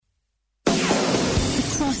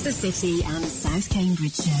across the city and South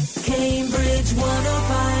Cambridgeshire. Cambridge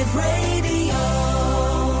 105 Radio.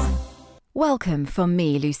 Welcome from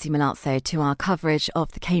me, Lucy Milazzo, to our coverage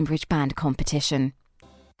of the Cambridge Band Competition.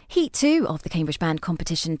 Heat 2 of the Cambridge Band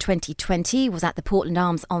Competition 2020 was at the Portland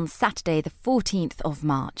Arms on Saturday the 14th of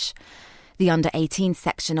March. The under-18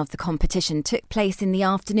 section of the competition took place in the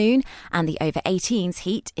afternoon and the over-18s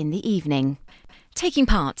heat in the evening. Taking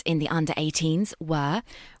part in the under-18s were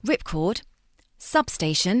Ripcord,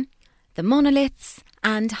 SubStation, the Monoliths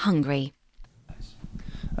and Hungry.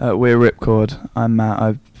 We're Ripcord. I'm Matt.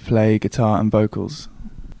 I play guitar and vocals.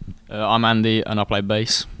 I'm Andy and I play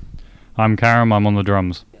bass. I'm Karam. I'm on the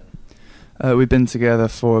drums. We've been together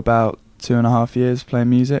for about 2.5 years playing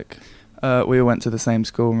music. We all went to the same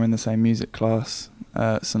school and were in the same music class,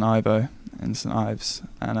 St Ivo in St Ives,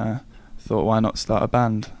 and thought why not start a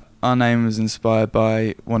band. Our name was inspired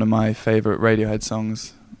by one of my favourite Radiohead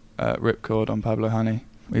songs, Ripcord on Pablo Honey.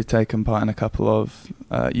 We've taken part in a couple of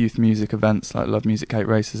youth music events like Love Music, Hate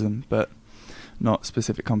Racism, but not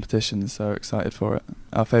specific competitions, so we're excited for it.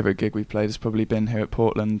 Our favourite gig we've played has probably been here at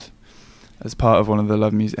Portland as part of one of the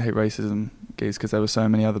Love Music, Hate Racism gigs, because there were so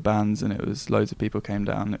many other bands and it was loads of people came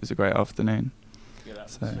down. It was a great afternoon. Good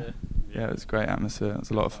atmosphere. Yeah, it was a great atmosphere. It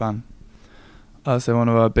was a lot of fun. I'd say one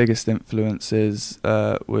of our biggest influences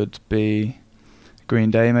would be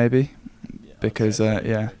Green Day, maybe, because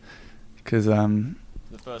the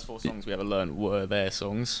first 4 songs we ever learned were their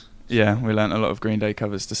songs. Yeah, we learnt a lot of Green Day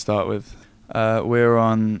covers to start with. We're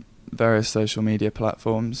on various social media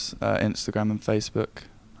platforms, Instagram and Facebook,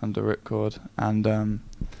 under Ripcord, and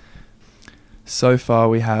so far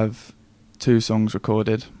we have 2 songs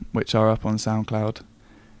recorded, which are up on SoundCloud,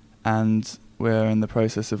 and we're in the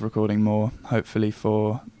process of recording more, hopefully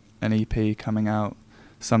for an EP coming out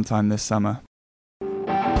sometime this summer.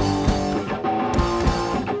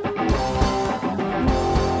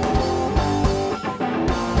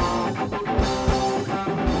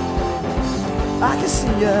 I can see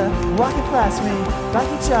you walking past me, like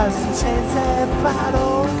you just a chains and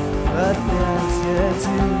bottle of things you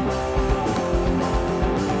do.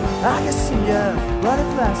 I can see you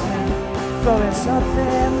running past me, throwing something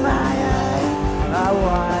in my eye. I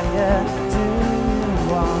want you to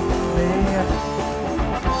want me.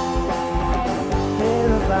 Hear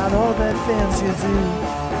about all the things you do,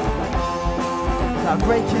 like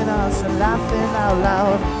breaking us and laughing out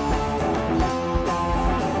loud.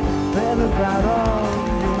 Hear about all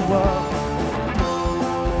your work.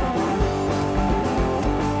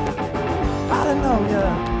 I don't know you,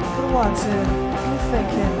 but wanting, you're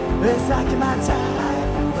thinking, it's like my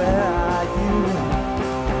time, where are you?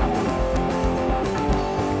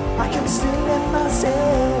 I can still in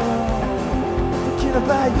myself, thinking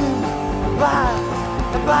about you, bye.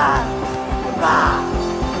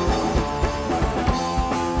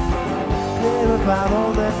 Hear about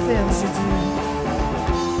all the things you do,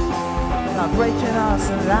 not breaking us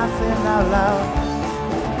and laughing out loud.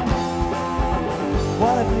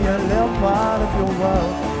 Wanna be a little part of your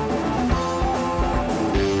world.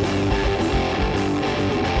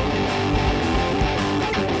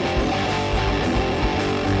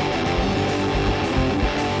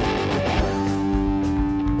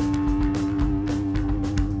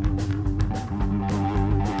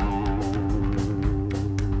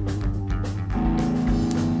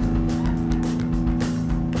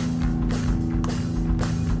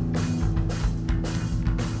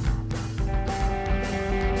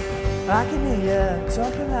 I can hear you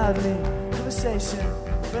talking loudly, conversation,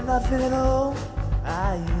 but nothing at all.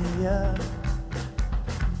 I hear you.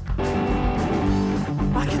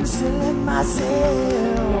 I can still in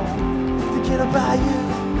myself, thinking about you,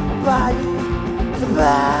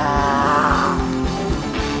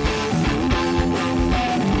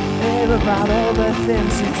 Hear about all the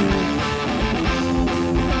things you do,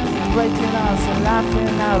 breaking us and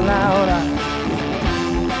laughing out loud.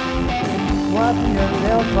 Want to be a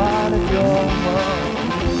little part of your world.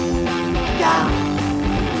 Yeah.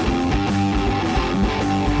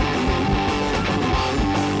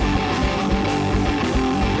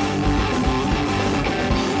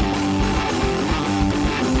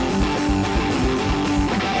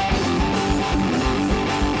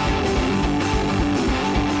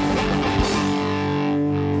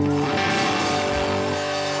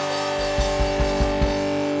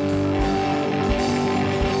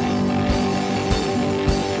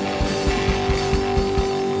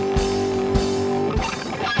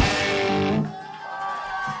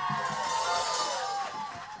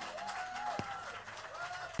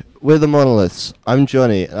 We're the Monoliths. I'm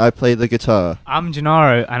Johnny, and I play the guitar. I'm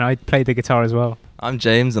Gennaro, and I play the guitar as well. I'm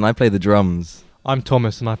James, and I play the drums. I'm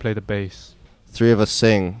Thomas, and I play the bass. Three of us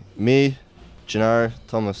sing. Me, Gennaro,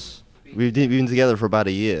 Thomas. We've been together for about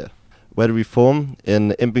a year. Where did we form?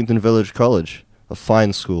 In Impington Village College, a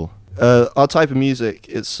fine school. Our type of music,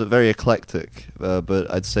 it's very eclectic, but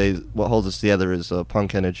I'd say what holds us together is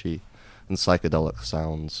punk energy and psychedelic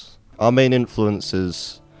sounds. Our main influence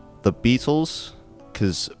is the Beatles,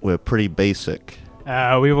 because we're pretty basic.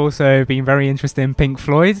 We've also been very interested in Pink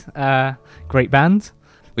Floyd, great band.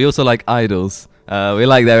 We also like Idols. We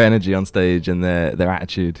like their energy on stage and their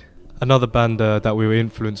attitude. Another band that we were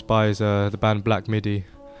influenced by is the band Black Midi.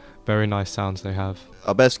 Very nice sounds they have.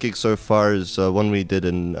 Our best gig so far is one we did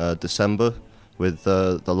in December with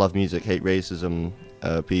the Love Music, Hate Racism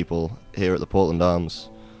people here at the Portland Arms.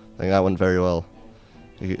 I think that went very well.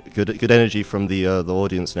 Good energy from the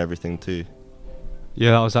audience and everything too.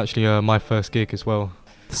 Yeah, that was actually my first gig as well.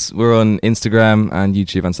 We're on Instagram and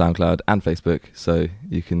YouTube and SoundCloud and Facebook, so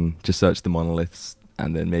you can just search the Monoliths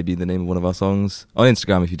and then maybe the name of one of our songs. On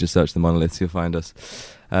Instagram, if you just search the Monoliths, you'll find us.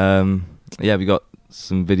 Yeah, we got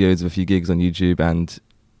some videos of a few gigs on YouTube, and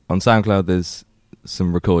on SoundCloud there's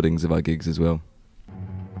some recordings of our gigs as well.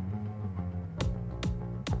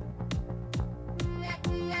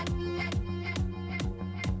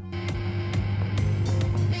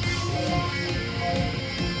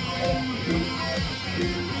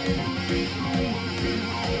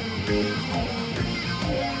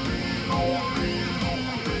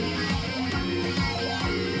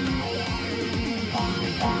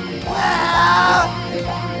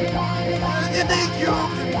 You think you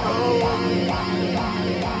can go?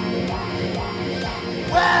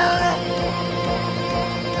 Well,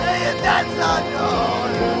 that's not known.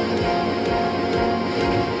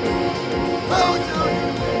 Who do you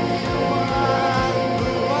think you are? Who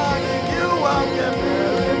are you? You won't get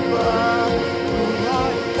very far.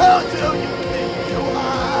 Who do you think you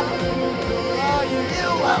are? Who are you? You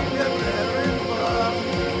won't get very far.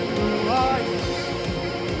 Who are you?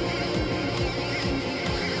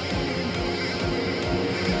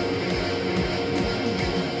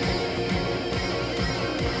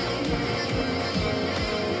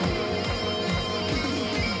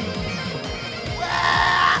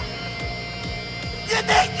 You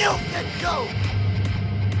think you can go?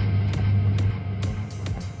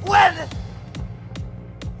 When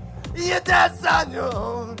you dance on your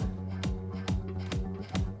own?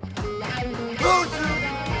 Who do you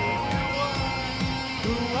think you are?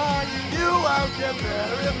 Who are you? You won't get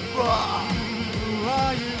very far. Who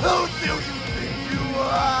are you? Who do you think you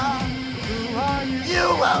are? Who are you? You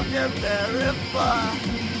won't get very far.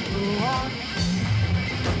 Who are you?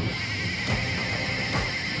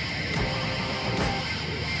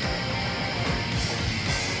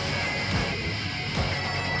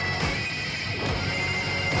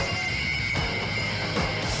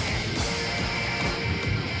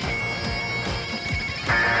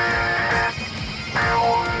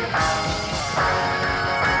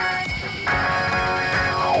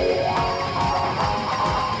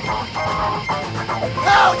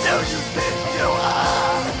 How do you think you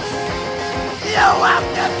are? You have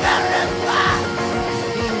to verify.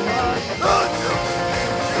 Who do you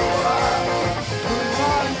think you are? You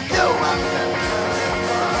have to verify.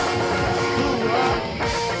 Who are you?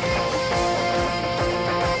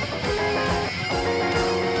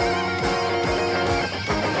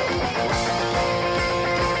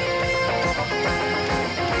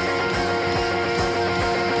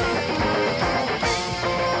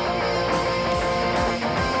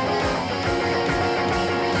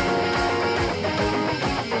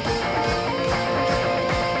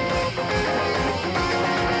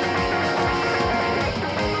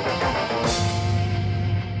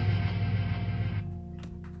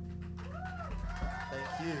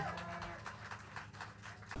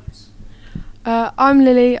 I'm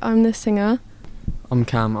Lily, I'm the singer. I'm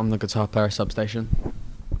Cam, I'm the guitar player of SubStation.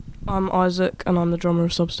 I'm Isaac and I'm the drummer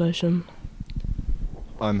of SubStation.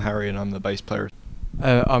 I'm Harry and I'm the bass player.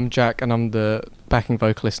 I'm Jack and I'm the backing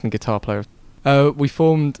vocalist and guitar player. We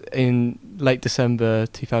formed in late December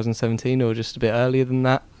 2017 or just a bit earlier than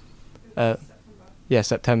that.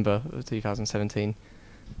 September of 2017.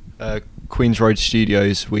 Queens Road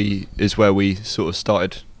Studios is where we sort of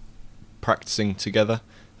started practicing together.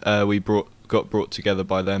 We got brought together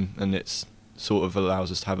by them, and it's sort of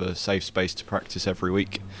allows us to have a safe space to practice every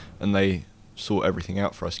week, and they sort everything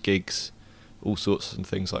out for us, gigs, all sorts and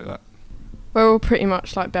things like that. We're all pretty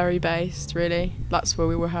much like Bury based, really. That's where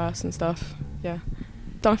we rehearse and stuff. Yeah,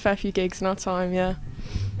 done a fair few gigs in our time. Yeah,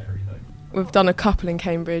 we've done a couple in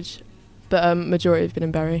Cambridge, but majority have been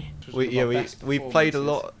in Bury. We played a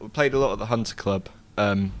lot. We played a lot at the Hunter Club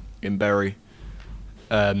in Bury.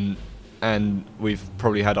 And we've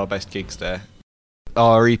probably had our best gigs there.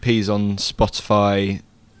 Our EP's on Spotify,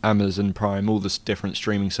 Amazon Prime, all the different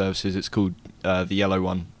streaming services. It's called The Yellow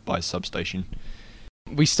One by SubStation.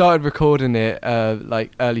 We started recording it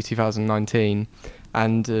like early 2019,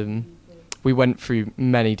 and we went through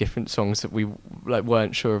many different songs that we like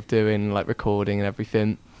weren't sure of doing, like recording and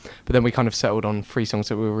everything. But then we kind of settled on 3 songs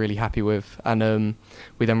that we were really happy with, and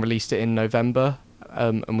we then released it in November,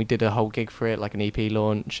 and we did a whole gig for it, like an EP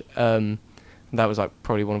launch. And that was like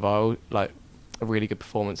probably one of our like a really good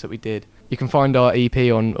performance that we did. You can find our EP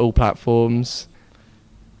on all platforms.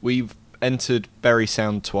 We've entered Bury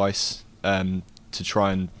Sound twice to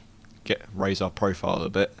try and raise our profile a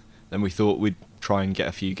bit. Then we thought we'd try and get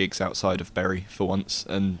a few gigs outside of Bury for once,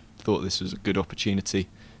 and thought this was a good opportunity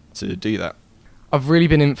to do that. I've really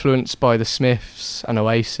been influenced by the Smiths and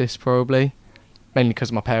Oasis, probably, mainly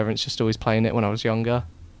because my parents just always playing it when I was younger.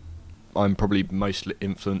 I'm probably mostly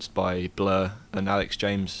influenced by Blur and Alex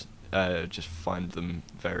James. Just find them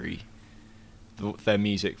their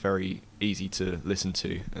music very easy to listen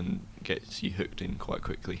to and gets you hooked in quite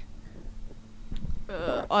quickly.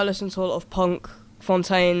 I listen to a lot of punk,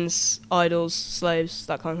 Fontaines, Idols, Slaves,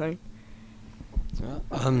 that kind of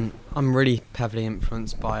thing. I'm really heavily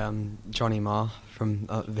influenced by Johnny Marr from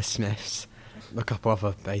the Smiths, a couple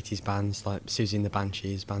other 80s bands like Susie and the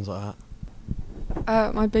Banshees, bands like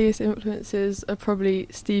that. My biggest influences are probably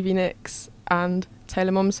Stevie Nicks and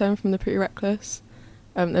Taylor Momsen from the Pretty Reckless.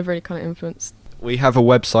 They've really kind of influenced. We have a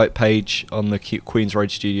website page on the Queen's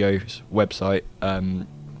Road Studios website,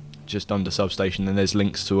 just under SubStation, and there's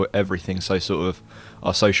links to everything. So sort of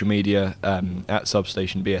our social media at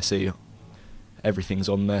SubStation BSE, everything's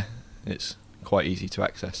on there. It's quite easy to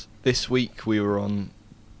access. This week we were on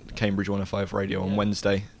Cambridge 105 Radio on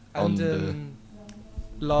Wednesday. And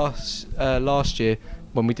last year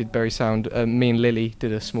when we did Bury Sound, me and Lily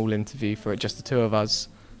did a small interview for it, just the 2 of us,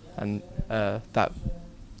 and that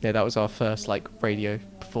was our first like radio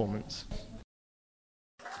performance.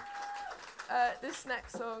 This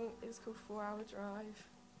next song is called 4 Hour Drive.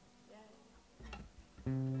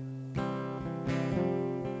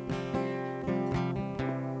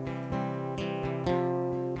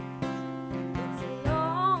 It's a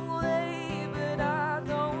long way, but I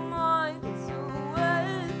don't mind. It's so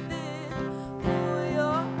worth it. For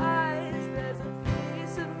your eyes, there's a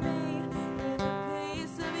piece of me and a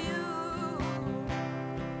piece of you.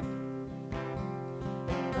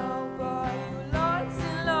 And I'll buy you lots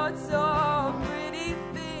and lots of pretty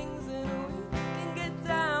things, and we can get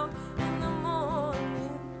down in the morning.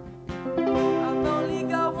 I've only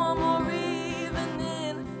got one more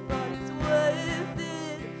evening, but it's worth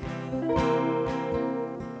it.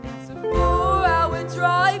 It's a 4-hour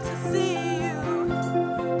drive to see you.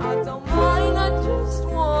 I don't mind, I just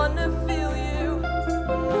wanna feel you.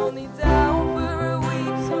 I'm only down for a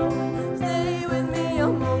week, so stay with me.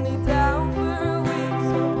 I'm only down for a week,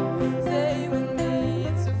 so stay with me.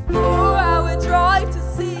 It's a 4-hour drive to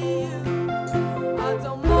see you. I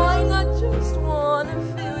don't mind, I just wanna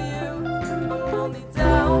feel you. I'm only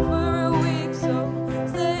down for a week, so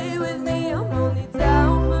stay with me. I'm only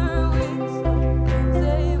down for a week, so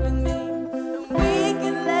stay with me. And we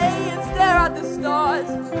can lay and stare at the stars.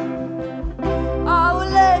 I will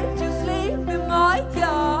let you sleep in my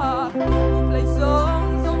car. We'll play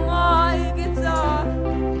songs on my guitar.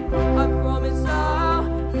 I promise I'll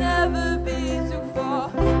never be too far.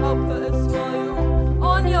 I'll put a smile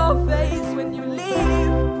on your face when you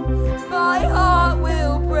leave. My heart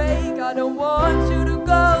will break. I don't want you to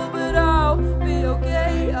go, but I'll be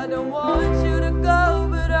okay. I don't want you to go,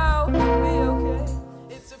 but I'll be okay.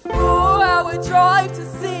 It's a 4-hour drive to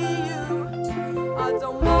see you. I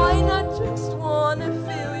don't mind, I just wanna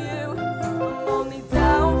feel you. I'm only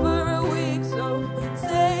down for a week, so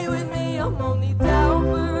stay with me. I'm only down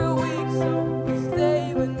for a week, so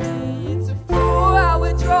stay with me. It's a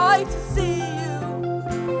 4-hour drive to see you.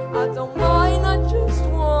 I don't mind, I just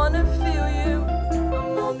wanna feel you.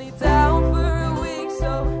 I'm only down for a week,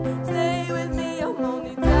 so stay with me. I'm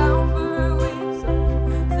only down for a week, so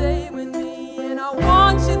stay with me. And I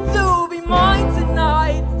want you to be mine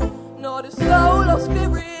tonight, not a soul or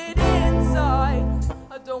spirit inside.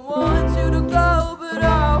 I don't want you to go, but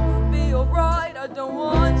I'll be alright. I don't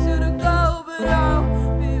want you to go, but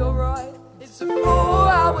I'll be alright. It's a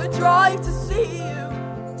 4-hour drive to see you.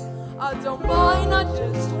 I don't mind, I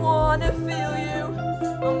just wanna feel you.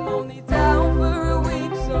 I'm only down for a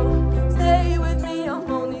week, so stay with me.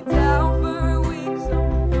 I'm only down for a week, so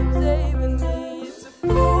stay with me. It's a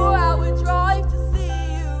 4-hour drive to see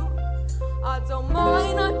you. I don't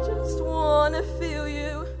mind, I just wanna feel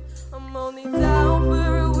you. I'm only down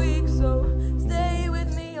for a week, so stay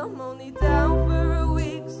with me. I'm only down for a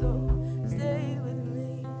week, so stay with me.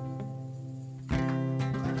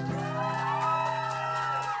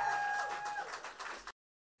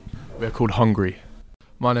 We're called Hungry.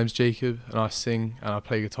 My name's Jacob, and I sing and I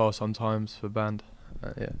play guitar sometimes for band.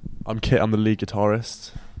 Yeah. I'm Kit, I'm the lead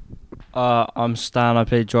guitarist. I'm Stan, I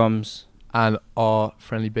play drums. And our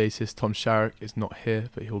friendly bassist Tom Sharrock is not here,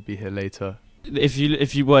 but he'll be here later. If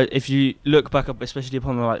you look back up, especially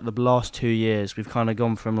upon the last 2 years, we've kind of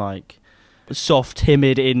gone from like soft,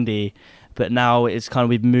 timid indie, but now it's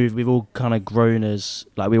kind of we've all kind of grown as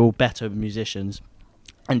we're all better musicians.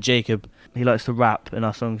 And Jacob, he likes to rap in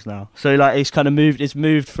our songs now, so it's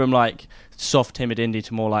moved from like soft, timid indie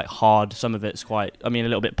to more like hard. Some of it's quite, a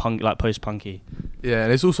little bit punk, like post-punky. Yeah,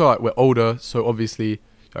 and it's also like we're older, so obviously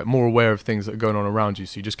more aware of things that are going on around you,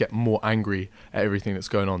 so you just get more angry at everything that's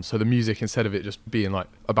going on. So the music, instead of it just being like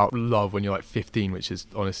about love when you're like 15, which is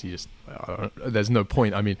honestly just there's no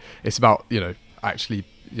point. It's about actually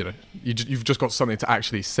you've just got something to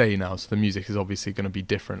actually say now. So the music is obviously going to be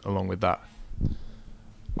different along with that.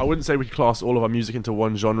 I wouldn't say we could class all of our music into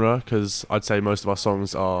one genre, because I'd say most of our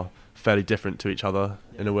songs are fairly different to each other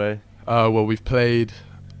in a way. Well, we've played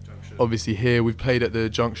obviously here. We've played at the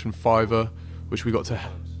Junction Fiver, which we got to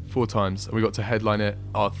 4 times, and we got to headline it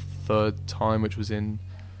our 3rd time, which was in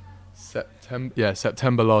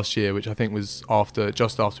September last year, which I think was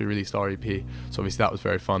just after we released our EP. So obviously that was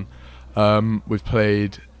very fun. We've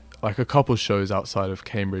played like a couple shows outside of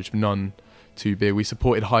Cambridge, none too big. We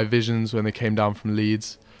supported High Visions when they came down from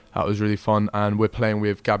Leeds. That was really fun. And we're playing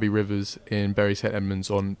with Gabby Rivers in Bury St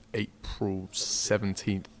Edmunds on April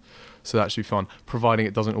 17th. So that should be fun, providing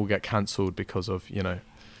it doesn't all get cancelled because of,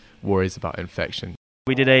 worries about infection.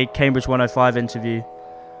 We did a Cambridge 105 interview,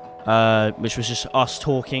 which was just us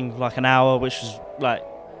talking like an hour, which was like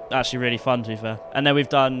actually really fun, to be fair. And then we've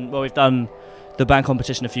done the band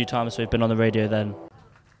competition a few times, so we've been on the radio then.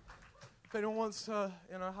 If anyone wants to,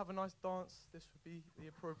 have a nice dance, this would be the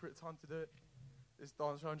appropriate time to do it. Just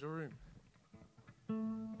dance around your room.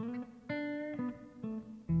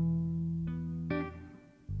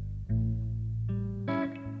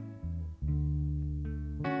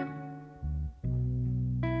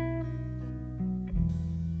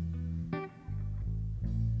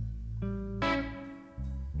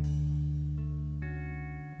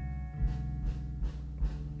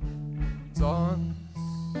 Dance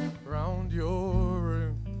round your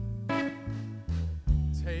room.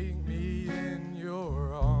 Take me in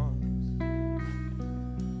your arms.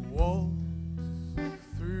 Waltz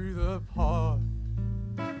through the park.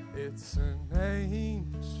 It's an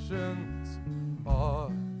ancient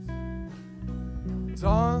art.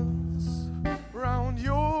 Dance round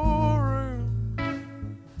your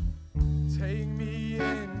room. Take me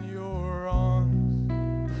in your arms.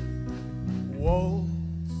 Waltz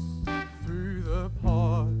through the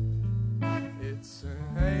park. It's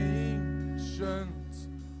an ancient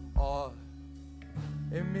art.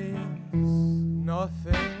 It means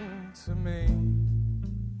nothing to me.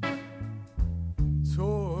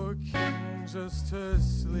 Talking just to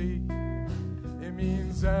sleep. It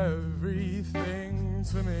means everything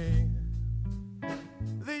to me.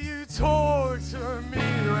 That you talk to me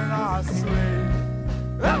when I sleep.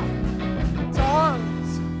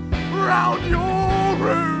 Dance round your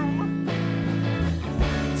room.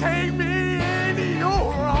 Take me in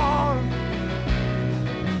your arms.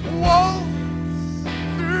 Waltz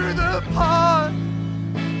through the park.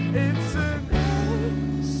 It's an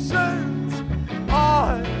ancient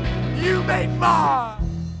art. You make my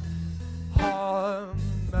heart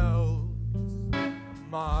melt.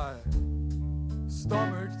 My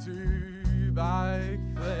stomach to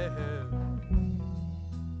backflip.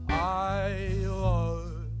 I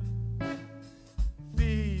love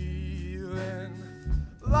feeling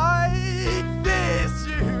like this.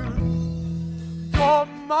 You got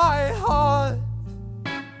my heart.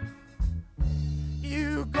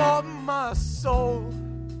 You got my soul.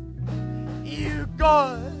 You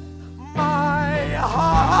got my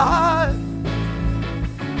heart.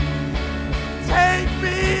 Take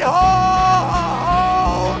me home.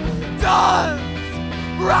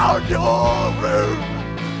 Dance round your room.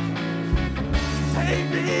 Take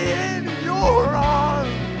me in your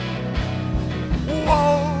arms.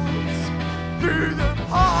 Waltz through the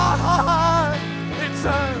park. It's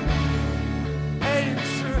an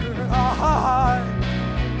ancient art.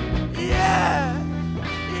 Yeah,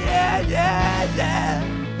 yeah, yeah, yeah.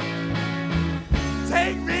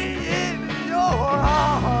 Take me in your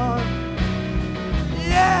arms.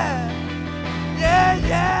 Yeah, yeah,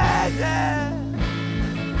 yeah, yeah.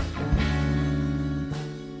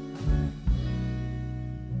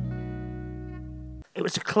 It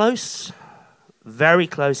was a close, very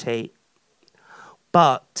close heat,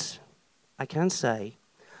 but I can say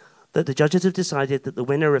that the judges have decided that the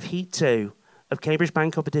winner of Heat 2 of Cambridge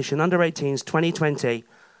Band Competition Under 18s 2020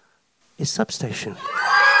 is SubStation.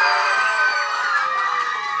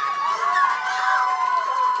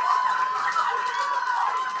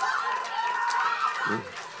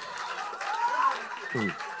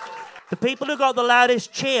 The people who got the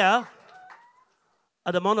loudest cheer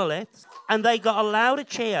are the Monoliths, and they got a louder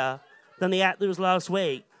cheer than the act that was last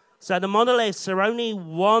week. So the Monoliths are only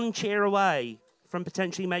one cheer away from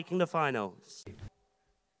potentially making the finals.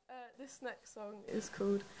 This next song is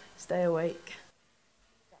called Stay Awake.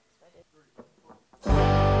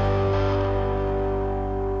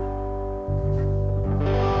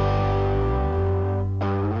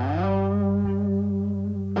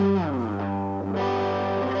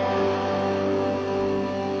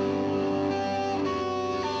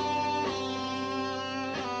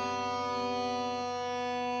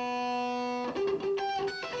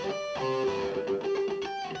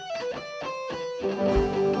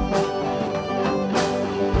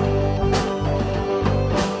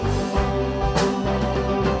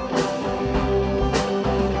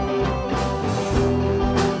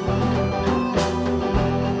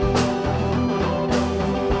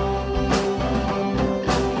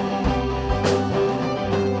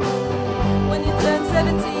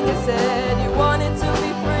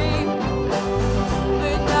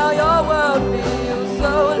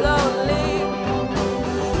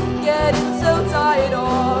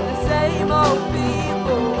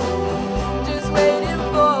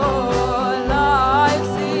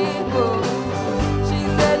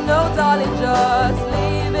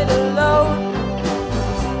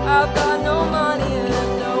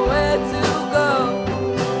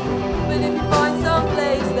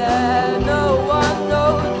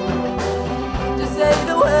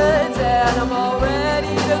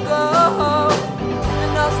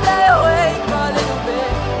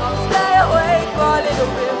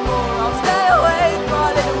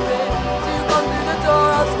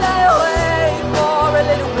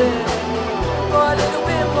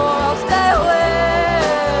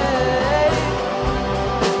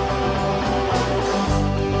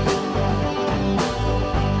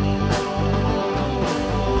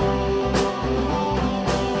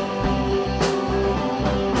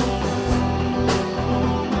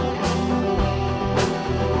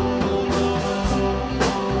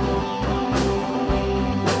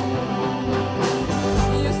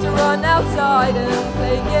 outside and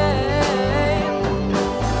play games.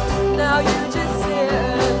 Now you just sit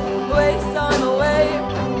and waste time away.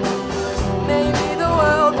 Maybe the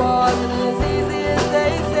world wasn't as easy as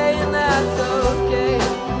they say, and that's okay.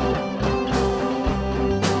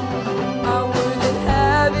 I wouldn't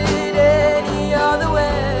have it any other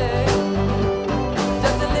way.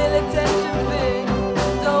 Just a little attention thing.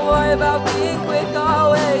 Don't worry about being quick,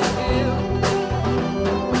 I'll wait for you.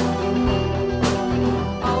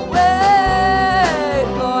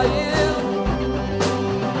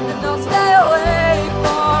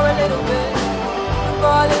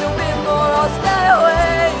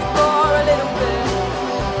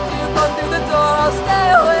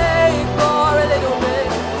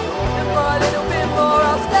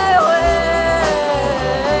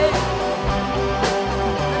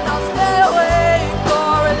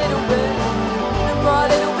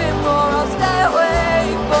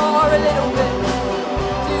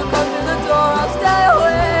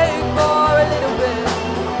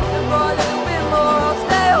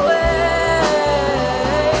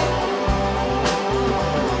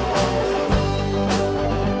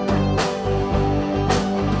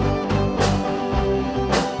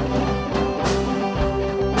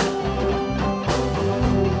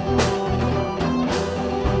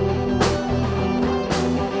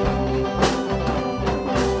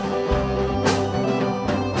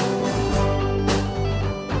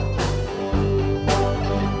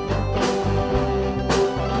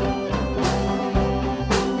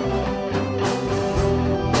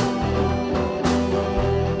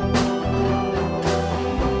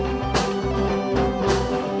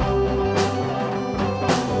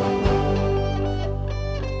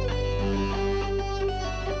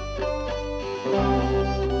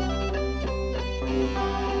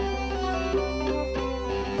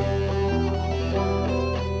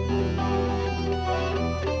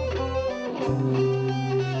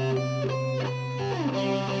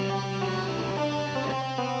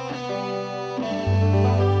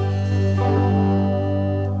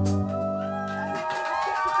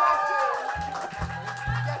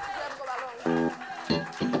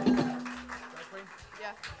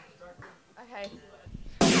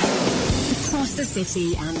 Across the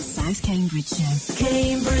city and South Cambridgeshire.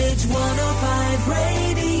 Cambridge 105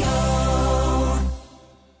 Radio.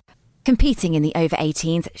 Competing in the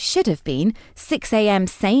over-18s should have been 6am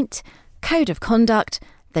Saint, Code of Conduct,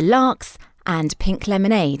 the Larks and Pink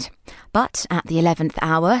Lemonade. But at the 11th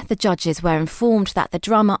hour, the judges were informed that the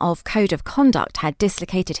drummer of Code of Conduct had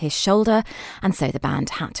dislocated his shoulder, and so the band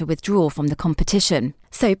had to withdraw from the competition.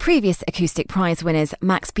 So previous acoustic prize winners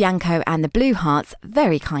Max Bianco and the Blue Hearts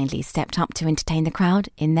very kindly stepped up to entertain the crowd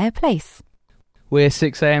in their place. We're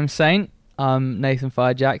 6am Saint. I'm Nathan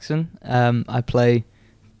Fire Jackson. I play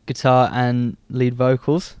guitar and lead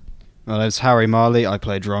vocals. My name's Harry Marley. I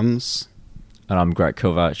play drums. And I'm Greg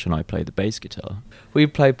Kovac and I play the bass guitar. We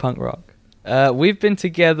play punk rock. We've been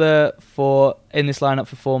together in this lineup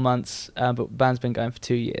for 4 months, but the band's been going for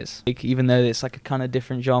 2 years. Even though it's like a kind of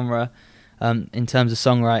different genre in terms of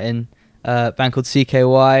songwriting. Band called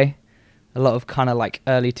CKY, a lot of kind of like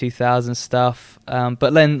early 2000s stuff.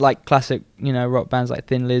 But then like classic, rock bands like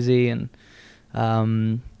Thin Lizzy and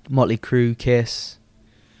Motley Crue, Kiss.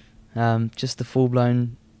 Just the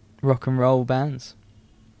full-blown rock and roll bands.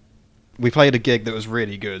 We played a gig that was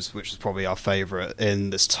really good, which was probably our favourite,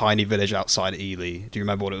 in this tiny village outside Ely. Do you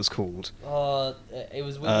remember what it was called? It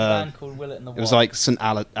was with a band called Will It and the It was like St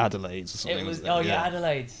Adelaide's or something. It was,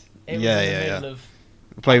 Adelaide's. It was in the middle of...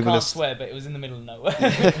 I can't swear, but it was in the middle of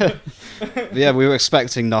nowhere. Yeah, we were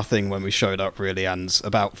expecting nothing when we showed up, really, and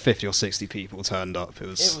about 50 or 60 people turned up. It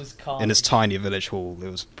was in this tiny village hall. It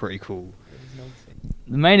was pretty cool.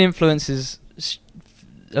 The main influences,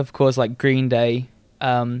 of course, like Green Day.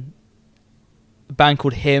 A band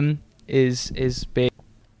called Him is big.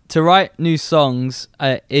 To write new songs,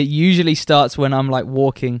 it usually starts when I'm like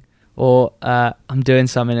walking or I'm doing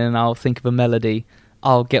something and I'll think of a melody.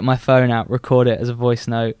 I'll get my phone out, record it as a voice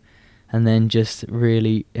note, and then just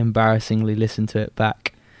really embarrassingly listen to it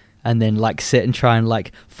back, and then like sit and try and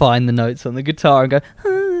like find the notes on the guitar and go,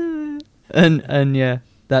 and yeah,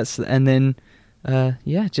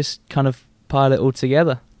 just kind of pile it all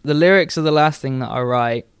together. The lyrics are the last thing that I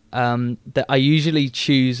write. That I usually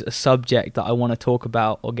choose a subject that I want to talk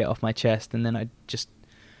about or get off my chest, and then I just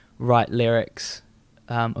write lyrics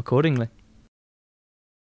accordingly.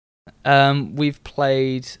 We've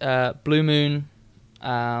played Blue Moon,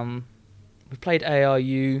 we've played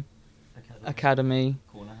ARU, Academy,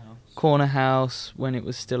 Corner House when it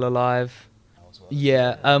was still alive.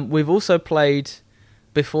 Yeah, we've also played,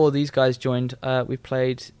 before these guys joined, we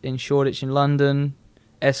played in Shoreditch in London,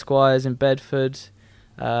 Esquires in Bedford,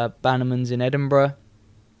 Bannerman's in Edinburgh.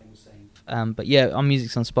 But yeah, our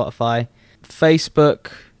music's on Spotify,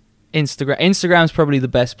 Facebook, Instagram. Instagram's probably the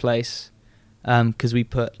best place because we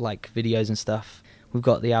put like videos and stuff. We've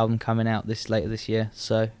got the album coming out later this year,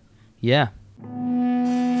 so yeah.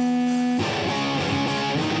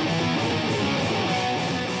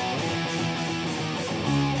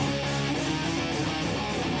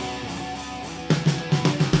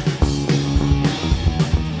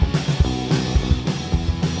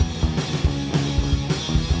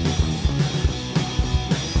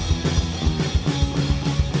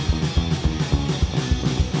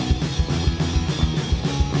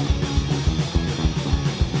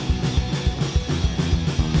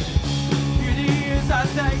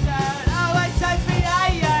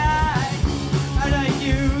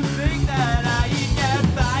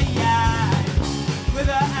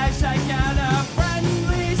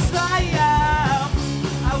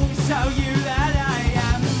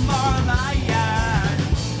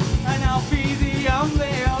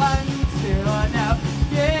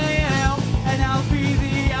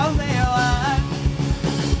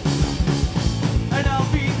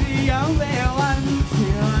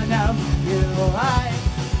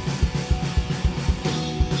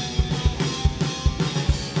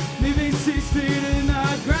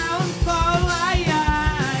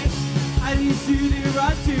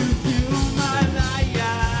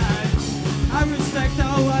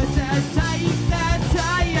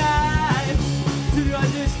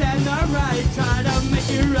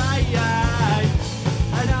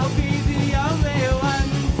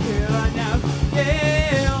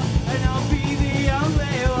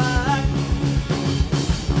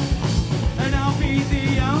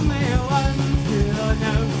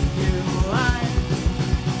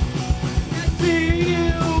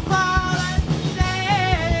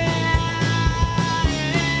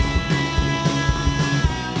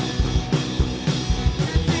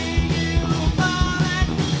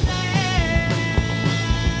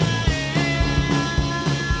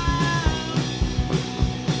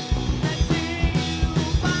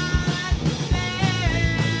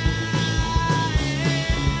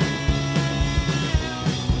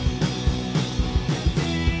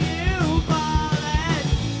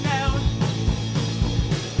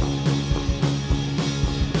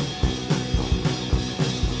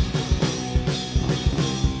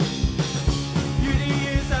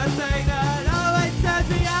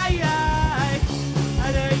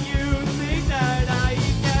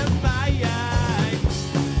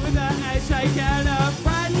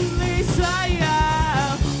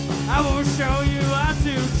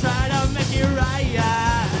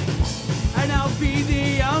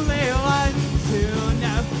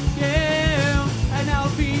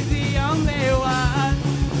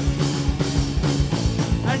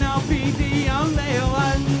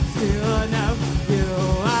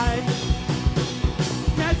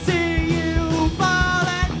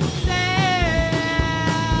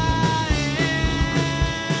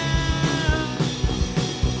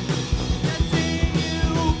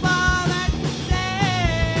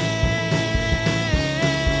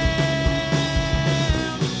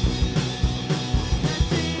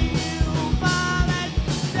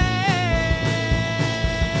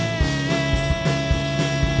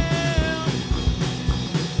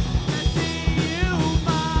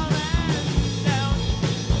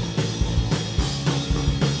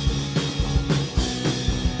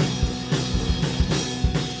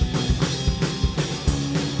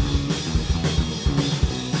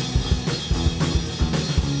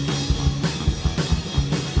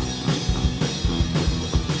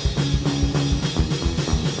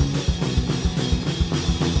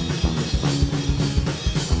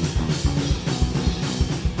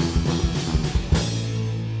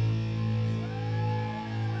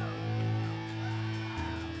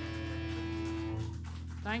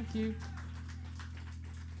 Thank you.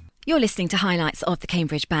 You're listening to highlights of the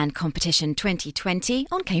Cambridge Band Competition 2020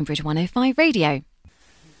 on Cambridge 105 Radio.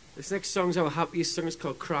 This next song's our happiest song. It's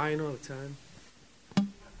called Crying All the Time.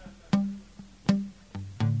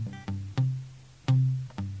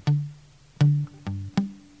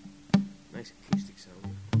 Nice acoustic sound.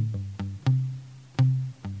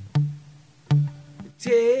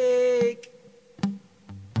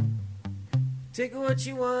 Take what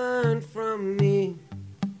you want from me.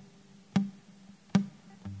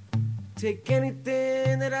 Take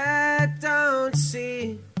anything that I don't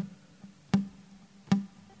see.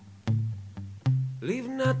 Leave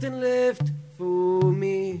nothing left for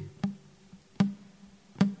me.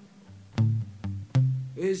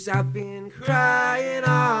 'Cause I've been crying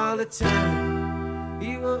all the time.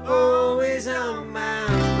 You were always on my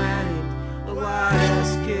mind. What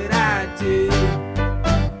else could I do?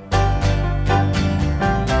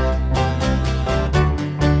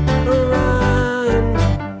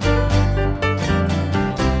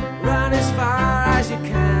 Run as far as you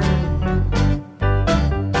can.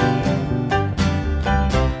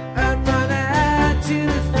 And run out to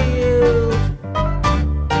the field.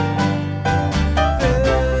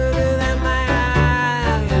 Further than my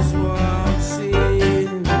eyes won't see.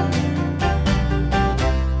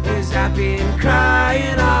 'Cause I've been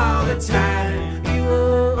crying all the time. You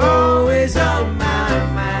were always on my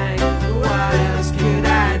mind. What else could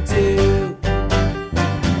I do?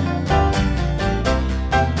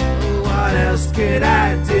 What else could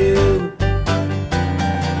I do?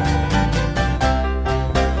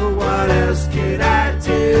 What else could I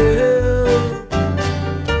do?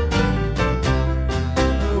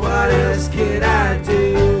 What else could I do?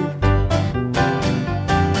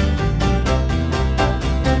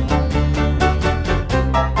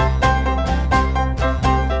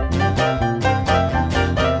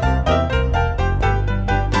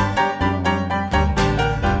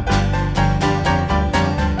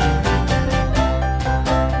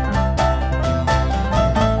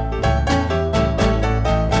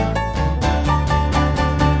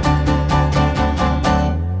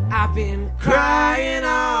 I've been crying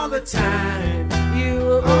all the time. You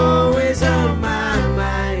were always on my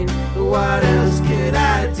mind. What else could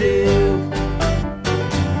I do?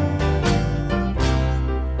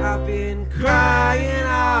 I've been crying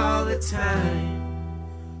all the time.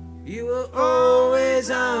 You were always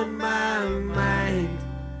on my mind.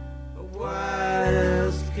 What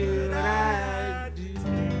else could I do?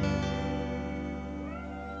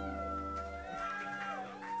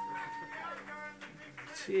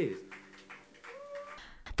 Cheers.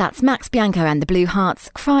 That's Max Bianco and the Blue Hearts,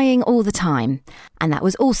 Crying All the Time. And that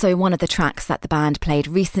was also one of the tracks that the band played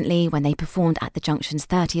recently when they performed at the Junction's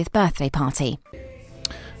 30th birthday party.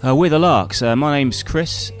 We're the Larks. My name's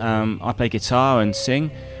Chris. I play guitar and sing.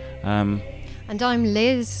 And I'm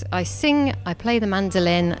Liz. I sing, I play the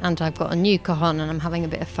mandolin, and I've got a new cajon, and I'm having a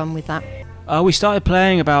bit of fun with that. We started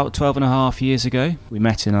playing about 12 and a half years ago. We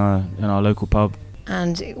met in our local pub.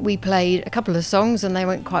 And we played a couple of songs, and they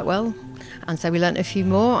went quite well. And so we learnt a few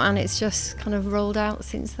more, and it's just kind of rolled out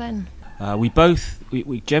since then. We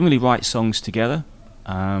generally write songs together.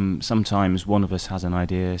 Sometimes one of us has an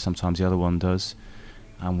idea, sometimes the other one does.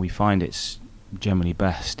 And we find it's generally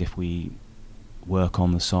best if we work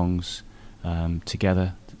on the songs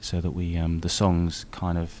together, so that we the songs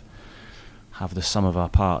kind of have the sum of our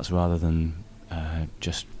parts rather than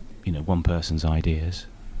just one person's ideas.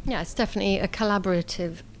 Yeah, it's definitely a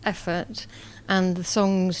collaborative effort, and the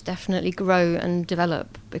songs definitely grow and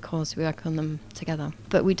develop because we work on them together.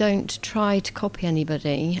 But we don't try to copy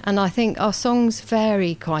anybody, and I think our songs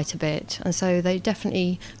vary quite a bit, and so they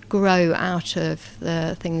definitely grow out of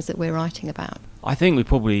the things that we're writing about. I think we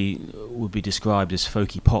probably would be described as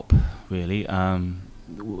folky pop, really.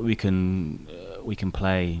 We can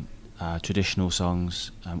play traditional songs.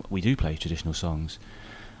 We do play traditional songs,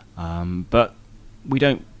 but we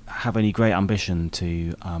don't have any great ambition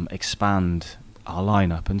to expand our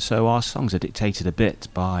lineup, and so our songs are dictated a bit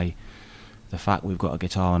by the fact we've got a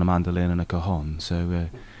guitar and a mandolin and a cajon. So,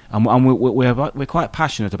 we're quite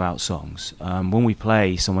passionate about songs. When we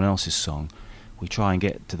play someone else's song, we try and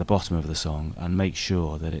get to the bottom of the song and make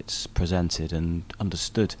sure that it's presented and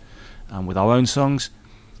understood. And with our own songs,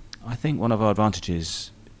 I think one of our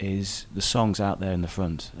advantages is the songs out there in the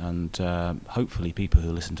front, and hopefully people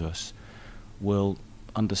who listen to us will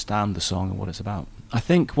understand the song and what it's about. I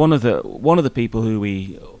think one of the people who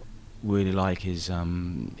we really like is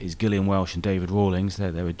Gillian Welsh and David Rawlings.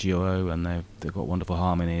 They're a duo, and they've got wonderful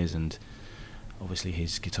harmonies, and obviously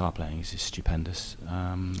his guitar playing is stupendous.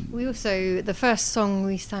 We also, the first song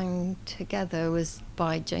we sang together was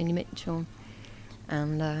by Joni Mitchell,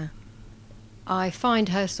 and I find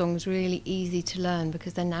her songs really easy to learn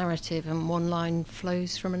because they're narrative and one line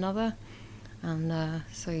flows from another, and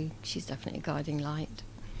so she's definitely a guiding light.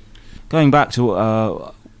 Going back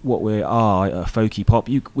to what we are, folky pop,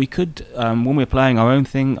 we could, when we're playing our own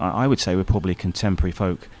thing, I would say we're probably contemporary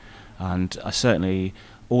folk, and certainly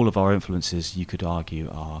all of our influences, you could argue,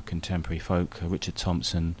 are contemporary folk. Richard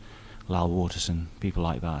Thompson, Lal Waterson, people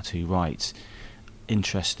like that who write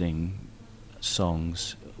interesting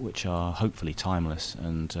songs which are hopefully timeless.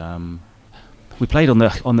 And we played on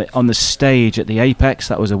the stage at the Apex.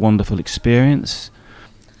 That was a wonderful experience.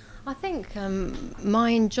 I think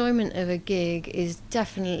my enjoyment of a gig is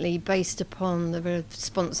definitely based upon the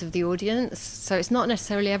response of the audience. So it's not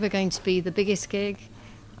necessarily ever going to be the biggest gig.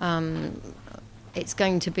 It's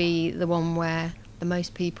going to be the one where the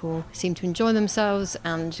most people seem to enjoy themselves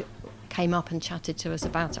and came up and chatted to us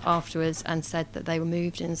about it afterwards and said that they were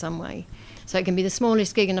moved in some way. So it can be the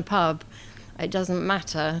smallest gig in a pub. It doesn't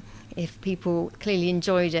matter. If people clearly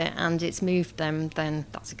enjoyed it and it's moved them, then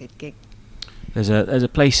that's a good gig. There's a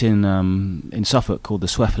place in Suffolk called the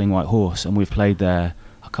Sweffling White Horse, and we've played there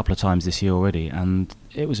a couple of times this year already, and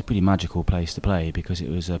it was a pretty magical place to play because it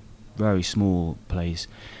was a very small place,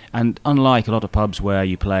 and unlike a lot of pubs where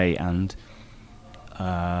you play and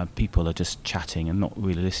people are just chatting and not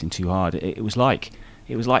really listening too hard, it was like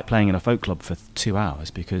playing in a folk club for 2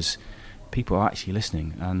 hours because people are actually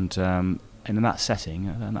listening, and in that setting,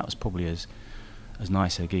 and that was probably as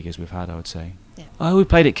nice a gig as we've had, I would say. Yeah. We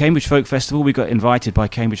played at Cambridge Folk Festival. We got invited by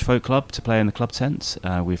Cambridge Folk Club to play in the club tents.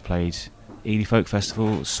 We've played Ely Folk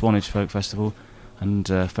Festival, Swanage Folk Festival, and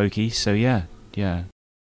Folky. So yeah.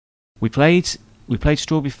 We played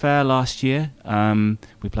Strawberry Fair last year.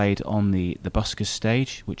 We played on the Buskers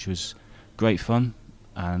stage, which was great fun,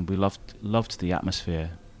 and we loved the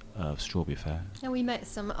atmosphere of Strawberry Fair. And we met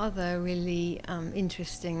some other really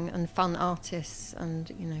interesting and fun artists, and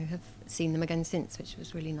have seen them again since, which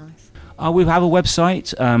was really nice. We have a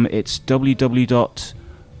website. It's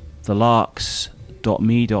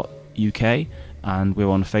www.thelarks.me.uk, and we're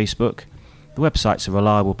on Facebook. The website's a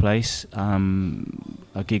reliable place.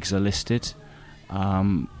 Our gigs are listed,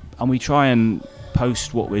 and we try and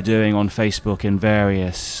post what we're doing on Facebook in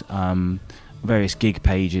various gig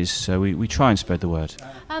pages, so we try and spread the word.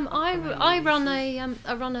 I run a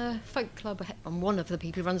folk club. I'm one of the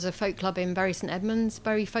people who runs a folk club in Bury St Edmunds,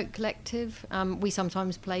 Bury Folk Collective. We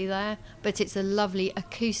sometimes play there, but it's a lovely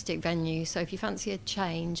acoustic venue, so if you fancy a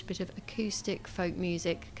change, bit of acoustic folk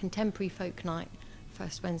music, contemporary folk night,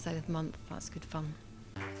 first Wednesday of the month, that's good fun.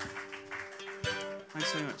 Thanks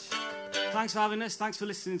so much. Thanks for having us. Thanks for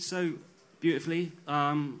listening so beautifully.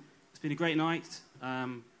 It's been a great night.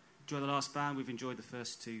 Enjoy the last band. We've enjoyed the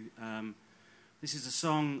first two. This is a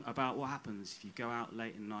song about what happens if you go out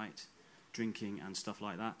late at night drinking and stuff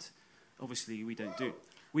like that. Obviously, we don't do.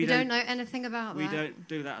 We don't know anything about that. We don't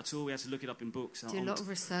do that at all. We had to look it up in books. Do a lot of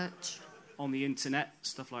research. On the internet,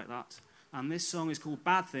 stuff like that. And this song is called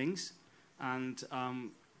Bad Things. And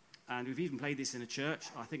we've even played this in a church.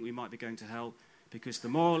 I think we might be going to hell, because the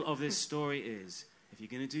moral of this story is, if you're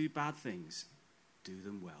going to do bad things, do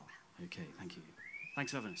them well. Okay, thank you.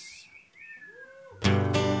 Thanks for having us.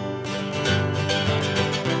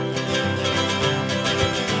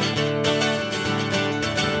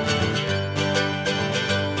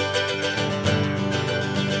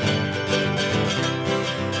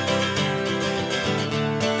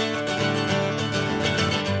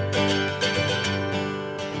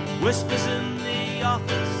 Whispers in the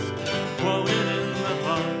office, quoted in the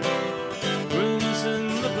pub, rooms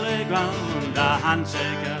in the playground, a handshake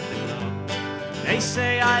at the club. They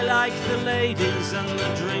say I like the ladies and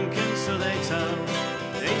the drinking, so they tell.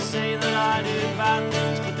 They say that I do bad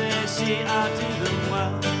things, but they see I do them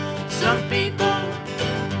well. Some people,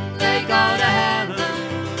 they go to heaven.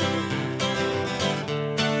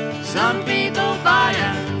 Some people buy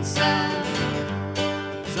and sell.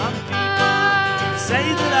 Some people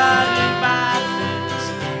say that I do bad things.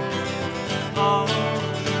 Oh,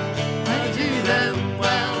 I do them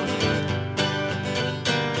well.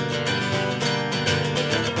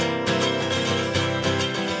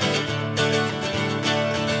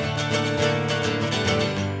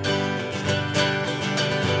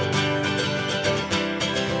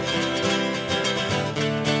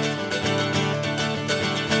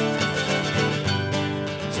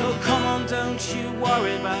 So come on, don't you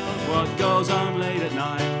worry about what goes on late at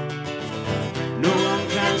night. No one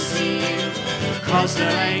can see you, cause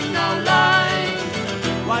there ain't no light.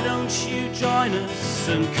 Why don't you join us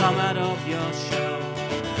and come out of your shell?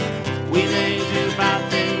 We may do bad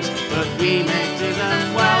things, but we may do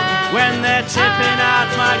them well. When they're tipping out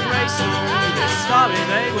my grey soul, the starlight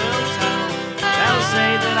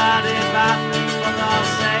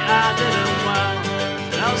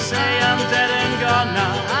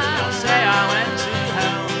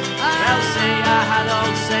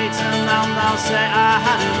I'll say I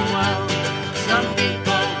had him well. Some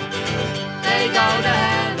people, they go to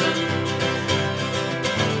heaven.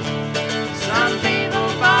 Some people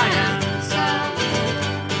buy and sell.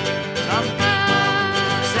 Some people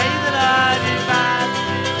say that I do bad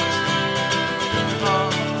things.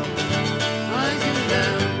 Oh, I do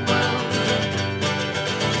them well.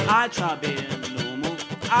 I tried being normal,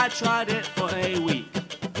 I tried it for a week,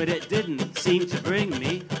 but it didn't seem to bring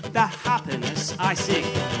me the happiness I seek.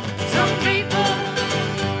 Some people,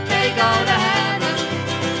 they go to heaven.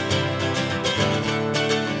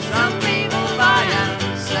 Some people buy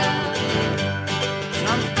and sell.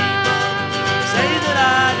 Some people say that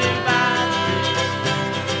I do bad things.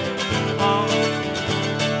 Oh,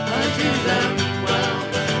 I do them well.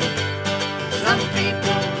 Some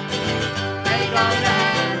people, they go to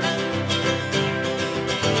heaven.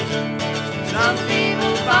 Some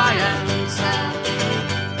people buy and sell.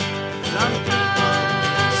 Some people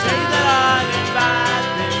say that I do bad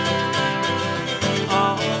things.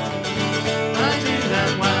 Oh, I do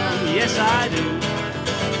them well. Yes, I do.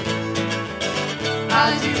 I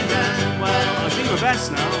do them well. I do my best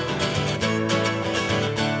now.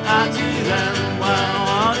 I do them well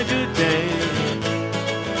on a good day.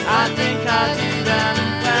 I think I do them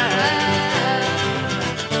well.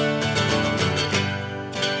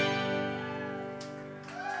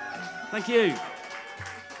 Thank you.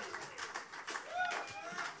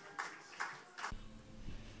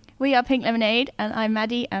 We are Pink Lemonade, and I'm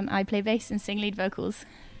Maddie, and I play bass and sing lead vocals.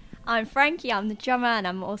 I'm Frankie, I'm the drummer, and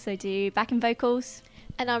I'm also do backing vocals.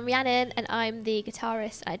 And I'm Rhiannon, and I'm the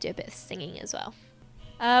guitarist, and I do a bit of singing as well.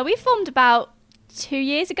 We formed about 2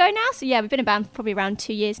 years ago now, so yeah, we've been a band for probably around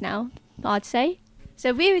 2 years now, I'd say.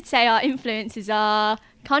 So we would say our influences are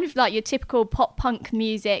kind of like your typical pop-punk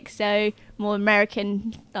music, so more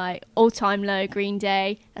American, like All Time Low, Green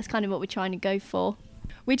Day. That's kind of what we're trying to go for.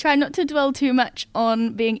 We try not to dwell too much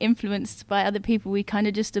on being influenced by other people. We kind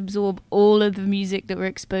of just absorb all of the music that we're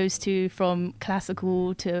exposed to, from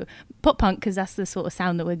classical to pop punk, because that's the sort of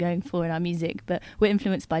sound that we're going for in our music. But we're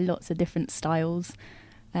influenced by lots of different styles,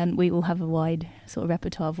 and we all have a wide sort of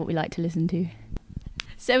repertoire of what we like to listen to.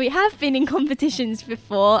 So we have been in competitions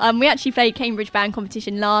before. We actually played Cambridge Band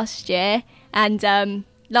Competition last year, and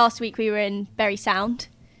last week we were in Bury Sound.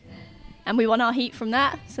 And we won our heat from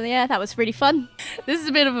that. So yeah, that was really fun. This is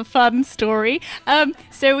a bit of a fun story.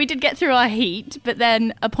 So we did get through our heat, but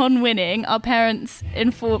then upon winning, our parents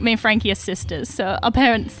informed me and Frankie are sisters. So our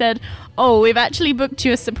parents said, "Oh, we've actually booked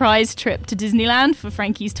you a surprise trip to Disneyland for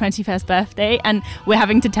Frankie's 21st birthday, and we're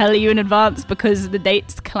having to tell you in advance because the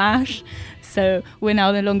dates clash." So we're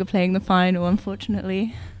now no longer playing the final,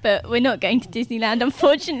 unfortunately. But we're not going to Disneyland,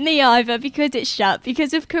 unfortunately, either, because it's shut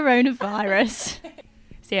because of coronavirus.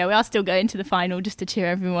 So yeah, we are still going to the final just to cheer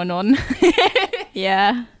everyone on.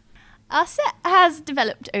 Yeah. Our set has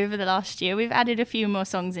developed over the last year. We've added a few more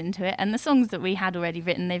songs into it, and the songs that we had already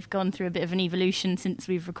written, they've gone through a bit of an evolution since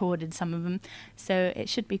we've recorded some of them. So it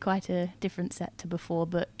should be quite a different set to before,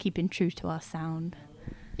 but keeping true to our sound.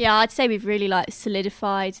 Yeah, I'd say we've really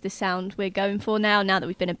solidified the sound we're going for now that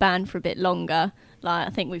we've been a band for a bit longer. I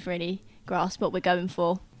think we've really grasped what we're going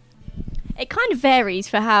for. It kind of varies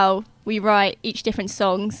for how we write each different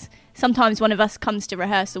songs. Sometimes one of us comes to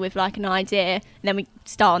rehearsal with an idea, and then we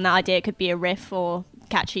start on that idea. It could be a riff or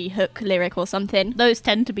catchy hook lyric or something. Those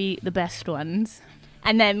tend to be the best ones.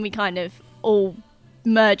 And then we kind of all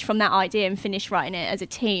merge from that idea and finish writing it as a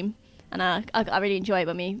team. And I really enjoy it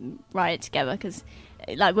when we write it together, because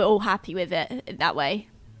we're all happy with it that way.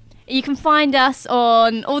 You can find us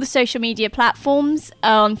on all the social media platforms,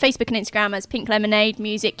 on Facebook and Instagram as Pink Lemonade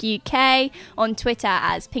Music UK, on Twitter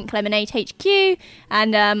as Pink Lemonade HQ,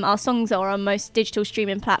 and our songs are on most digital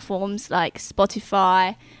streaming platforms like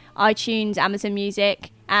Spotify, iTunes, Amazon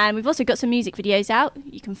Music, and we've also got some music videos out.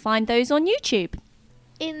 You can find those on YouTube.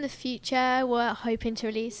 In the future, we're hoping to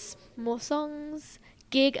release more songs,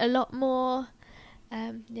 gig a lot more,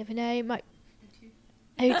 never know, might...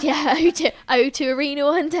 O2 Arena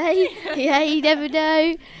one day. Yeah, you never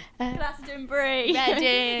know. Glastonbury.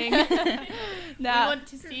 Reading. We want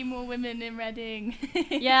to see more women in Reading.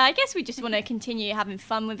 Yeah, I guess we just want to continue having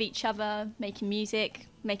fun with each other, making music,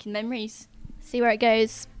 making memories. See where it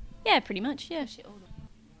goes. Yeah, pretty much, yeah.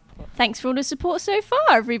 Thanks for all the support so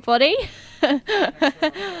far, everybody.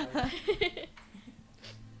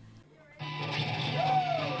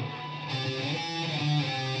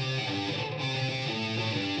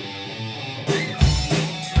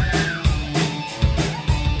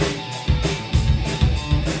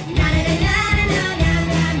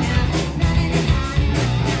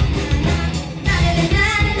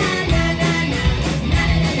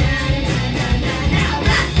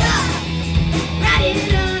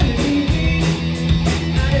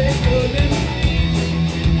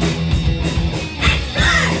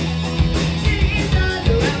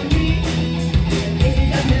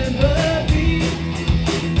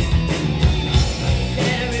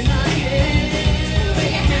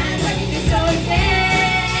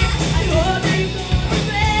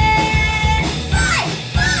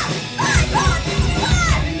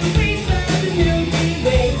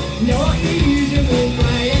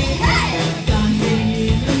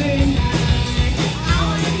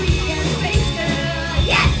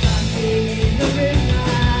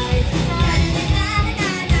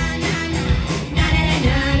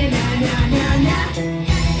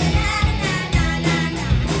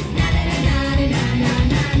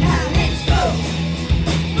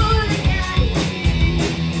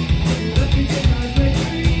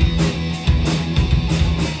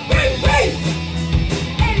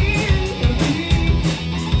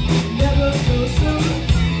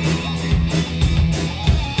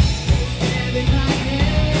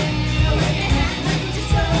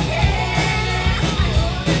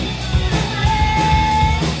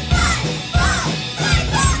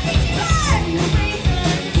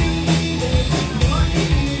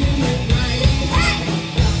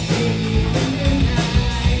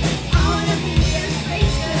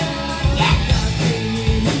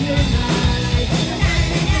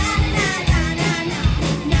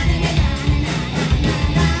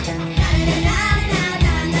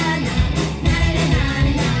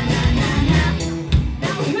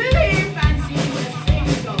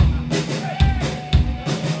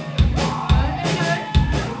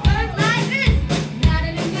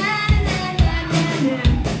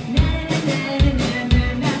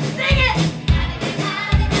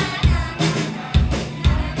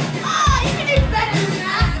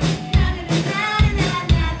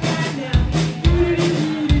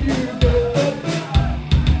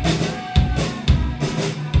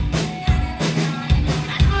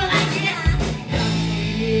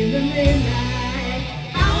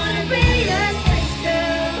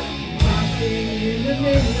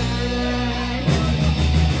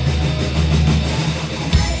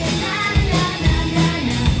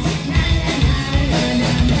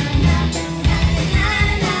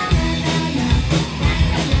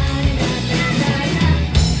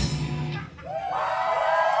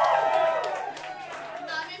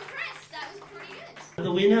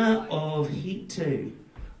 The winner of Heat 2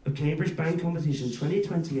 of Cambridge Band Competition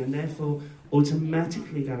 2020 and therefore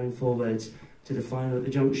automatically going forward to the final at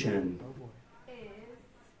the Junction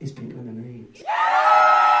is Pink Lemonade.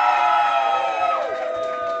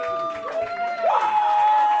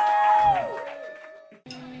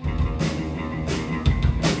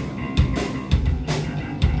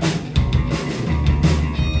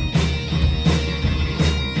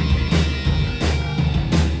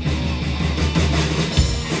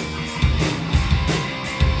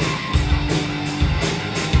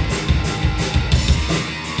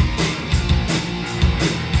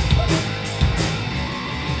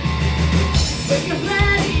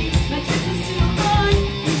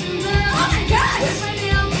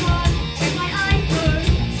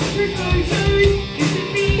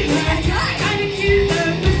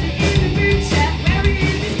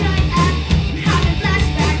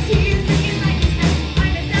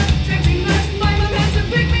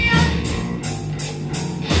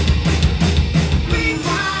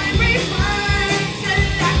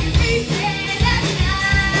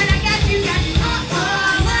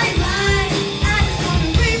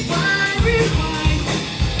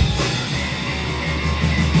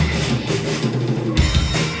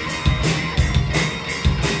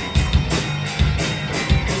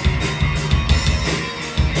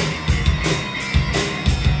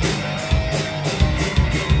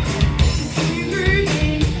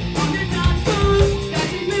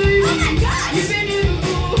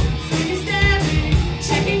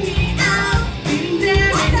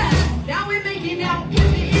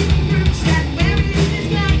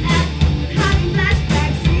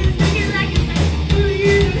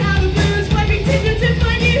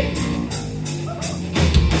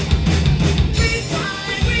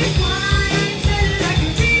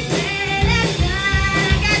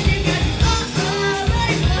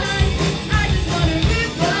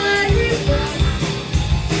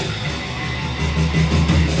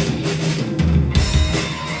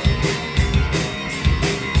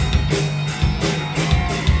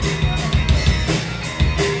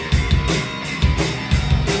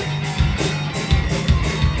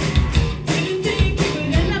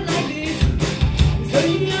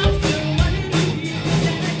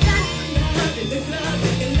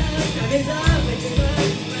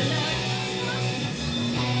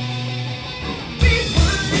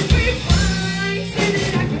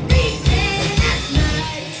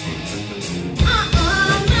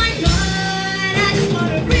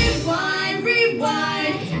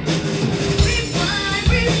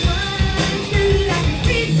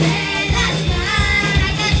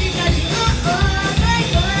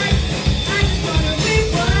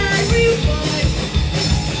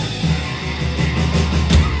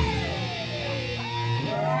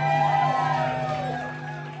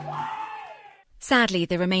 Sadly,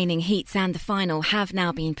 the remaining heats and the final have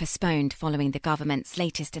now been postponed following the government's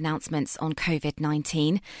latest announcements on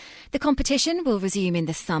COVID-19. The competition will resume in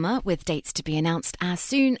the summer with dates to be announced as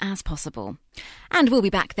soon as possible. And we'll be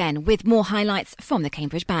back then with more highlights from the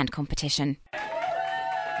Cambridge Band Competition.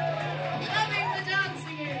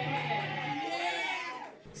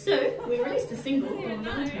 So, we released a single on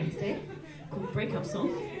Valentine's Day called Breakup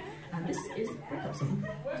Song, and this is Breakup Song.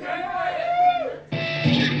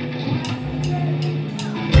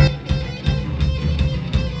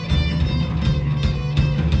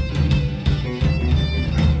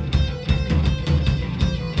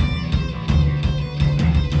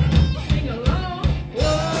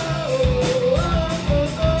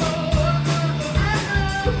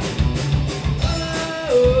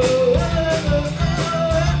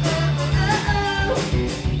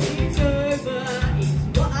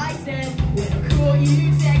 It's what I said when I caught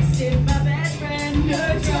you texting my best friend.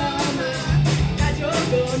 No